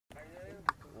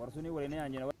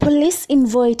Police in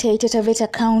Voi, Taita Taveta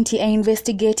County are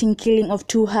investigating killing of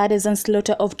 2 herders and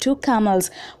slaughter of 2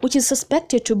 camels, which is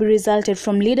suspected to be resulted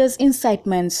from leaders'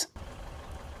 incitements.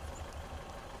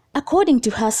 According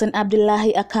to Hassan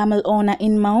Abdullahi, a camel owner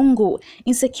in Maungu,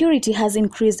 insecurity has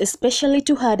increased, especially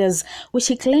to herders, which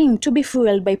he claimed to be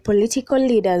fueled by political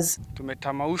leaders.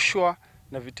 Tumetamaushwa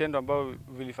na vitendo ambavyo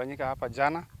vilifanyika hapa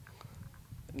jana,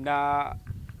 na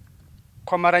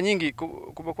kwa mara nyingi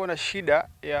kumekuwa na shida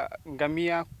ya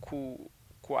ngamia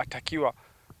kuatakiwa,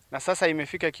 na sasa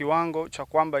imefika kiwango cha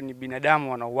kwamba ni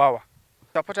binadamu wanauawa.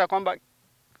 Tunapata kwamba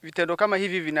vitendo kama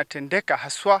hivi vinatendeka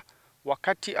haswa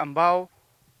wakati ambao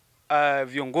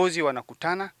viongozi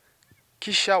wanakutana,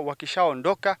 kisha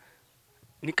wakishaondoka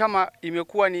ni kama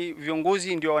imekuwa ni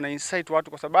viongozi ndio wana incite watu,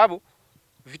 kwa sababu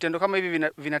vitendo kama hivi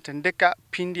vinatendeka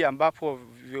pindi ambapo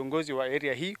viongozi wa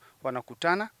area hii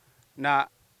wanakutana, na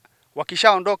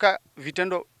wakishaondoka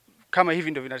vitendo kama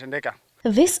hivi ndio vinatendeka.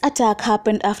 This attack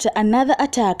happened after another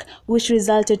attack which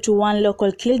resulted to 1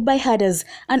 local killed by herders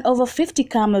and over 50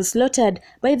 camels slaughtered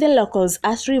by the locals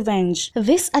as revenge.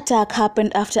 This attack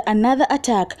happened after another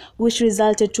attack which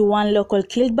resulted to 1 local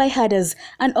killed by herders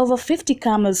and over 50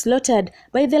 camels slaughtered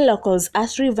by the locals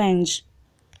as revenge.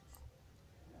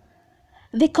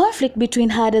 The conflict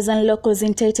between herders and locals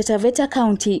in Taita Taveta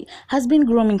County has been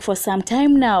growing for some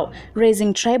time now,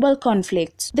 raising tribal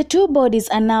conflicts. The 2 bodies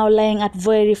are now lying at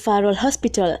Voi Referral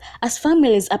Hospital as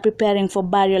families are preparing for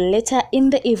burial later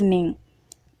in the evening.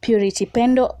 Purity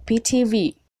Pendo,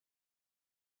 PTV.